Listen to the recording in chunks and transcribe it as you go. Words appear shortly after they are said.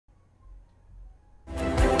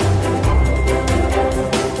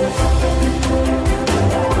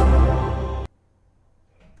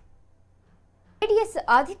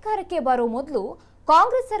ಅಧಿಕಾರಕ್ಕೆ ಬರೋ ಮೊದಲು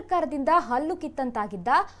ಕಾಂಗ್ರೆಸ್ ಸರ್ಕಾರದಿಂದ ಹಲ್ಲು ಕಿತ್ತಂತಾಗಿದ್ದ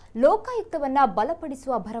ಲೋಕಾಯುಕ್ತವನ್ನ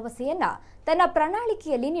ಬಲಪಡಿಸುವ ಭರವಸೆಯನ್ನ ತನ್ನ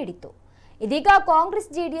ಪ್ರಣಾಳಿಕೆಯಲ್ಲಿ ನೀಡಿತ್ತು. ಇದೀಗ ಕಾಂಗ್ರೆಸ್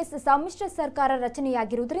ಜೆಡಿಎಸ್ ಸಮ್ಮಿಶ್ರ ಸರ್ಕಾರ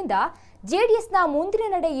ರಚನೆಯಾಗಿರುವುದರಿಂದ ಜೆಡಿಎಸ್ನ ಮುಂದಿನ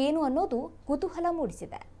ನಡೆ ಏನು ಅನ್ನೋದು ಕುತೂಹಲ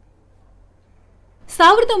ಮೂಡಿಸಿದೆ.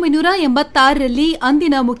 1986ರಲ್ಲಿ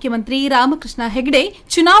ಅಂದಿನ ಮುಖ್ಯಮಂತ್ರಿ ರಾಮಕೃಷ್ಣ ಹೆಗಡೆ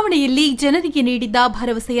ಚುನಾವಣೆಯಲ್ಲಿ ಜನರಿಗೆ ನೀಡಿದ್ದ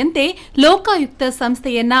ಭರವಸೆಯಂತೆ ಲೋಕಾಯುಕ್ತ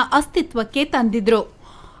ಸಂಸ್ಥೆಯನ್ನ ಅಸ್ತಿತ್ವಕ್ಕೆ ತಂದಿದ್ರು.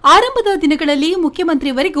 ಆರಂಭದ ದಿನಗಳಲ್ಲಿ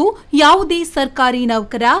ಮುಖ್ಯಮಂತ್ರಿವರೆಗೂ ಯಾವುದೇ ಸರ್ಕಾರಿ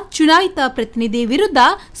ನೌಕರ, ಚುನಾಯಿತ ಪ್ರತಿನಿಧಿ ವಿರುದ್ಧ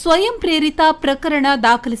ಸ್ವಯಂ ಪ್ರೇರಿತ ಪ್ರಕರಣ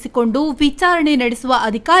ದಾಖಲಿಸಿಕೊಂಡು ವಿಚಾರಣೆ ನಡೆಸುವ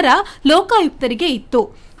ಅಧಿಕಾರ ಲೋಕಾಯುಕ್ತರಿಗೆ ಇತ್ತು.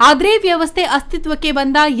 ಆದರೆ ವ್ಯವಸ್ಥೆ ಅಸ್ತಿತ್ವಕ್ಕೆ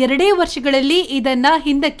ಬಂದ 2 ವರ್ಷಗಳಲ್ಲಿ ಇದನ್ನ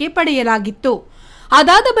ಹಿಂದಕ್ಕೆ ಪಡೆಯಲಾಗಿತ್ತು.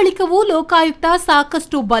 ಅದಾದ ಬಳಿಕವೂ ಲೋಕಾಯುಕ್ತ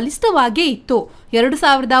ಸಾಕಷ್ಟು ಬಲಿಷ್ಠವಾಗೇ ಇತ್ತು.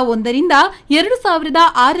 2001ರಿಂದ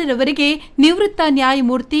 2006ರವರೆಗೆ ನಿವೃತ್ತ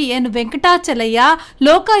ನ್ಯಾಯಮೂರ್ತಿ ಎನ್ ವೆಂಕಟಾಚಲಯ್ಯ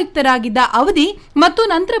ಲೋಕಾಯುಕ್ತರಾಗಿದ್ದ ಅವಧಿ ಮತ್ತು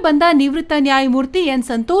ನಂತರ ಬಂದ ನಿವೃತ್ತ ನ್ಯಾಯಮೂರ್ತಿ ಎನ್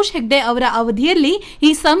ಸಂತೋಷ್ ಹೆಗ್ಡೆ ಅವರ ಅವಧಿಯಲ್ಲಿ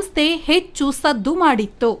ಈ ಸಂಸ್ಥೆ ಹೆಚ್ಚು ಸದ್ದು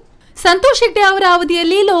ಮಾಡಿತ್ತು. ಸಂತೋಷ್ ಹೆಗ್ಡೆ ಅವರ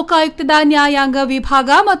ಅವಧಿಯಲ್ಲಿ ಲೋಕಾಯುಕ್ತದ ನ್ಯಾಯಾಂಗ ವಿಭಾಗ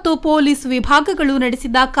ಮತ್ತು ಪೊಲೀಸ್ ವಿಭಾಗಗಳು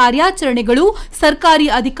ನಡೆಸಿದ ಕಾರ್ಯಾಚರಣೆಗಳು ಸರ್ಕಾರಿ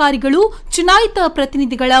ಅಧಿಕಾರಿಗಳು, ಚುನಾಯಿತ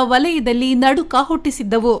ಪ್ರತಿನಿಧಿಗಳ ವಲಯದಲ್ಲಿ ನಡುಕ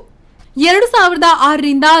ಹುಟ್ಟಿಸಿದ್ದವು.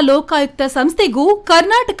 2006ರಿಂದ ಲೋಕಾಯುಕ್ತ ಸಂಸ್ಥೆಗೂ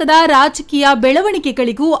ಕರ್ನಾಟಕದ ರಾಜಕೀಯ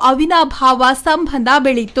ಬೆಳವಣಿಗೆಗಳಿಗೂ ಅವಿನಾಭಾವ ಸಂಬಂಧ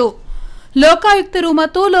ಬೆಳೆಯಿತು. ಲೋಕಾಯುಕ್ತರು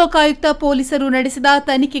ಮತ್ತು ಲೋಕಾಯುಕ್ತ ಪೊಲೀಸರು ನಡೆಸಿದ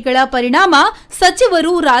ತನಿಖೆಗಳ ಪರಿಣಾಮ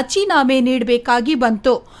ಸಚಿವರು ರಾಜೀನಾಮೆ ನೀಡಬೇಕಾಗಿ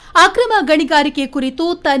ಬಂತು. ಅಕ್ರಮ ಗಣಿಗಾರಿಕೆ ಕುರಿತು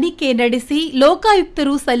ತನಿಖೆ ನಡೆಸಿ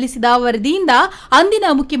ಲೋಕಾಯುಕ್ತರು ಸಲ್ಲಿಸಿದ ವರದಿಯಿಂದ ಅಂದಿನ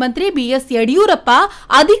ಮುಖ್ಯಮಂತ್ರಿ ಬಿಎಸ್ ಯಡಿಯೂರಪ್ಪ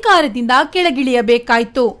ಅಧಿಕಾರದಿಂದ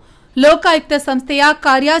ಕೆಳಗಿಳಿಯಬೇಕಾಯಿತು. ಲೋಕಾಯುಕ್ತ ಸಂಸ್ಥೆಯ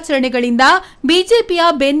ಕಾರ್ಯಾಚರಣೆಗಳಿಂದ ಬಿಜೆಪಿಯ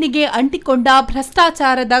ಬೆನ್ನಿಗೆ ಅಂಟಿಕೊಂಡ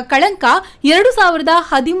ಭ್ರಷ್ಟಾಚಾರದ ಕಳಂಕ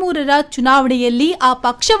 2013ರ ಚುನಾವಣೆಯಲ್ಲಿ ಆ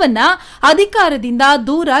ಪಕ್ಷವನ್ನ ಅಧಿಕಾರದಿಂದ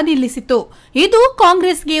ದೂರ ನಿಲ್ಲಿಸಿತು. ಇದು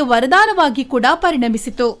ಕಾಂಗ್ರೆಸ್ಗೆ ವರದಾನವಾಗಿ ಕೂಡ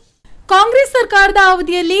ಪರಿಣಮಿಸಿತು. ಕಾಂಗ್ರೆಸ್ ಸರ್ಕಾರದ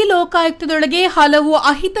ಅವಧಿಯಲ್ಲಿ ಲೋಕಾಯುಕ್ತದೊಳಗೆ ಹಲವು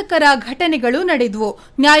ಅಹಿತಕರ ಘಟನೆಗಳು ನಡೆದವು.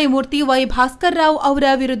 ನ್ಯಾಯಮೂರ್ತಿ ವೈ ಭಾಸ್ಕರ್ ರಾವ್ ಅವರ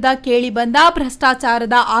ವಿರುದ್ಧ ಕೇಳಿಬಂದ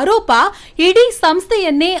ಭ್ರಷ್ಟಾಚಾರದ ಆರೋಪ ಇಡೀ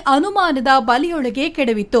ಸಂಸ್ಥೆಯನ್ನೇ ಅನುಮಾನದ ಬಲೆಯೊಳಗೆ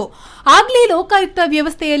ಕೆಡವಿತ್ತು. ಆಗ್ಲೇ ಲೋಕಾಯುಕ್ತ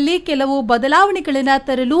ವ್ಯವಸ್ಥೆಯಲ್ಲಿ ಕೆಲವು ಬದಲಾವಣೆಗಳನ್ನು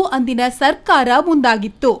ತರಲು ಅಂದಿನ ಸರ್ಕಾರ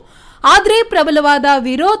ಮುಂದಾಗಿತ್ತು. ಆದರೆ ಪ್ರಬಲವಾದ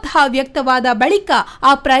ವಿರೋಧ ವ್ಯಕ್ತವಾದ ಬಳಿಕ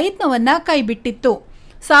ಆ ಪ್ರಯತ್ನವನ್ನ ಕೈಬಿಟ್ಟಿತ್ತು.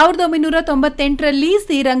 1998ರಲ್ಲಿ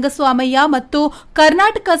ಸಿ ರಂಗಸ್ವಾಮಯ್ಯ ಮತ್ತು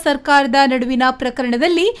ಕರ್ನಾಟಕ ಸರ್ಕಾರದ ನಡುವಿನ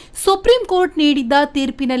ಪ್ರಕರಣದಲ್ಲಿ ಸುಪ್ರೀಂ ಕೋರ್ಟ್ ನೀಡಿದ್ದ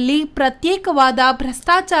ತೀರ್ಪಿನಲ್ಲಿ ಪ್ರತ್ಯೇಕವಾದ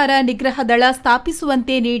ಭ್ರಷ್ಟಾಚಾರ ನಿಗ್ರಹ ದಳ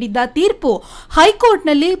ಸ್ಥಾಪಿಸುವಂತೆ ನೀಡಿದ್ದ ತೀರ್ಪು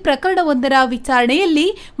ಹೈಕೋರ್ಟ್ನಲ್ಲಿ ಪ್ರಕರಣವೊಂದರ ವಿಚಾರಣೆಯಲ್ಲಿ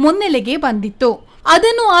ಮುನ್ನೆಲೆಗೆ ಬಂದಿತ್ತು.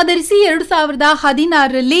 ಅದನ್ನು ಆಧರಿಸಿ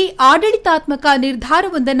 2016ರಲ್ಲಿ ಆಡಳಿತಾತ್ಮಕ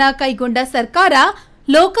ನಿರ್ಧಾರವೊಂದನ್ನು ಕೈಗೊಂಡ ಸರ್ಕಾರ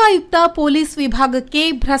ಲೋಕಾಯುಕ್ತ ಪೊಲೀಸ್ ವಿಭಾಗಕ್ಕೆ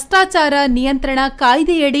ಭ್ರಷ್ಟಾಚಾರ ನಿಯಂತ್ರಣ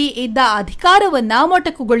ಕಾಯ್ದೆಯಡಿ ಇದ್ದ ಅಧಿಕಾರವನ್ನ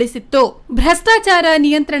ಮೊಟಕುಗೊಳಿಸಿತ್ತು. ಭ್ರಷ್ಟಾಚಾರ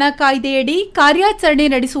ನಿಯಂತ್ರಣ ಕಾಯ್ದೆಯಡಿ ಕಾರ್ಯಾಚರಣೆ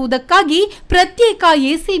ನಡೆಸುವುದಕ್ಕಾಗಿ ಪ್ರತ್ಯೇಕ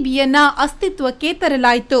ಎಸಿಬಿಯನ್ನ ಅಸ್ತಿತ್ವಕ್ಕೆ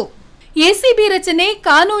ತರಲಾಯಿತು. ಎಸಿಬಿ ರಚನೆ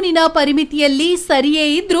ಕಾನೂನಿನ ಪರಿಮಿತಿಯಲ್ಲಿ ಸರಿಯೇ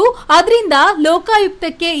ಇದ್ರೂ ಅದರಿಂದ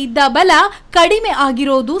ಲೋಕಾಯುಕ್ತಕ್ಕೆ ಇದ್ದ ಬಲ ಕಡಿಮೆ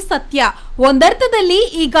ಆಗಿರೋದು ಸತ್ಯ. ಒಂದರ್ಥದಲ್ಲಿ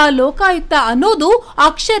ಈಗ ಲೋಕಾಯುಕ್ತ ಅನ್ನೋದು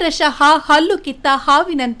ಅಕ್ಷರಶಃ ಹಲ್ಲು ಕಿತ್ತ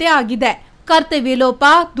ಹಾವಿನಂತೆ ಆಗಿದೆ. ಕರ್ತವ್ಯ ಲೋಪ,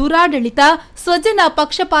 ದುರಾಡಳಿತ, ಸ್ವಜನ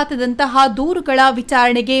ಪಕ್ಷಪಾತದಂತಹ ದೂರುಗಳ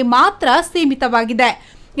ವಿಚಾರಣೆಗೆ ಮಾತ್ರ ಸೀಮಿತವಾಗಿದೆ.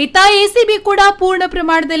 ಇತ್ತ ಎಸಿಬಿ ಕೂಡ ಪೂರ್ಣ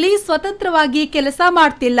ಪ್ರಮಾಣದಲ್ಲಿ ಸ್ವತಂತ್ರವಾಗಿ ಕೆಲಸ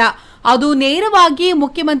ಮಾಡ್ತಿಲ್ಲ. ಅದು ನೇರವಾಗಿ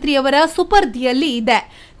ಮುಖ್ಯಮಂತ್ರಿಯವರ ಸುಪರ್ದಿಯಲ್ಲಿ ಇದೆ.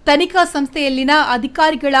 ತನಿಖಾ ಸಂಸ್ಥೆಯಲ್ಲಿನ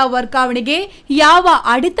ಅಧಿಕಾರಿಗಳ ವರ್ಗಾವಣೆಗೆ ಯಾವ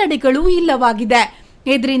ಅಡೆತಡೆಗಳೂ ಇಲ್ಲವಾಗಿದೆ.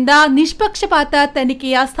 ಇದರಿಂದ ನಿಷ್ಪಕ್ಷಪಾತ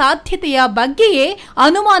ತನಿಖೆಯ ಸಾಧ್ಯತೆಯ ಬಗ್ಗೆಯೇ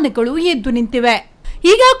ಅನುಮಾನಗಳು ಎದ್ದು ನಿಂತಿವೆ.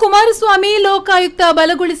 ಈಗ ಕುಮಾರಸ್ವಾಮಿ ಲೋಕಾಯುಕ್ತ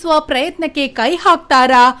ಬಲಗೊಳಿಸುವ ಪ್ರಯತ್ನಕ್ಕೆ ಕೈ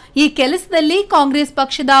ಹಾಕ್ತಾರಾ? ಈ ಕೆಲಸದಲ್ಲಿ ಕಾಂಗ್ರೆಸ್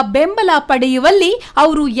ಪಕ್ಷದ ಬೆಂಬಲ ಪಡೆಯುವಲ್ಲಿ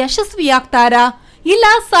ಅವರು ಯಶಸ್ವಿಯಾಗ್ತಾರಾ? ಇಲ್ಲ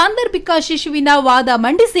ಸಾಂದರ್ಭಿಕ ಶಿಶುವಿನ ವಾದ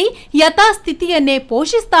ಮಂಡಿಸಿ ಯಥಾಸ್ಥಿತಿಯನ್ನೇ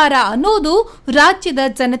ಪೋಷಿಸ್ತಾರಾ ಅನ್ನೋದು ರಾಜ್ಯದ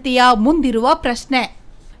ಜನತೆಯ ಮುಂದಿರುವ ಪ್ರಶ್ನೆ.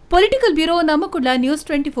 ಪೊಲಿಟಿಕಲ್ ಬ್ಯೂರೋ, ನಮ್ಮ ಕುಡ್ಲ ನ್ಯೂಸ್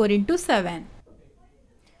 24x7.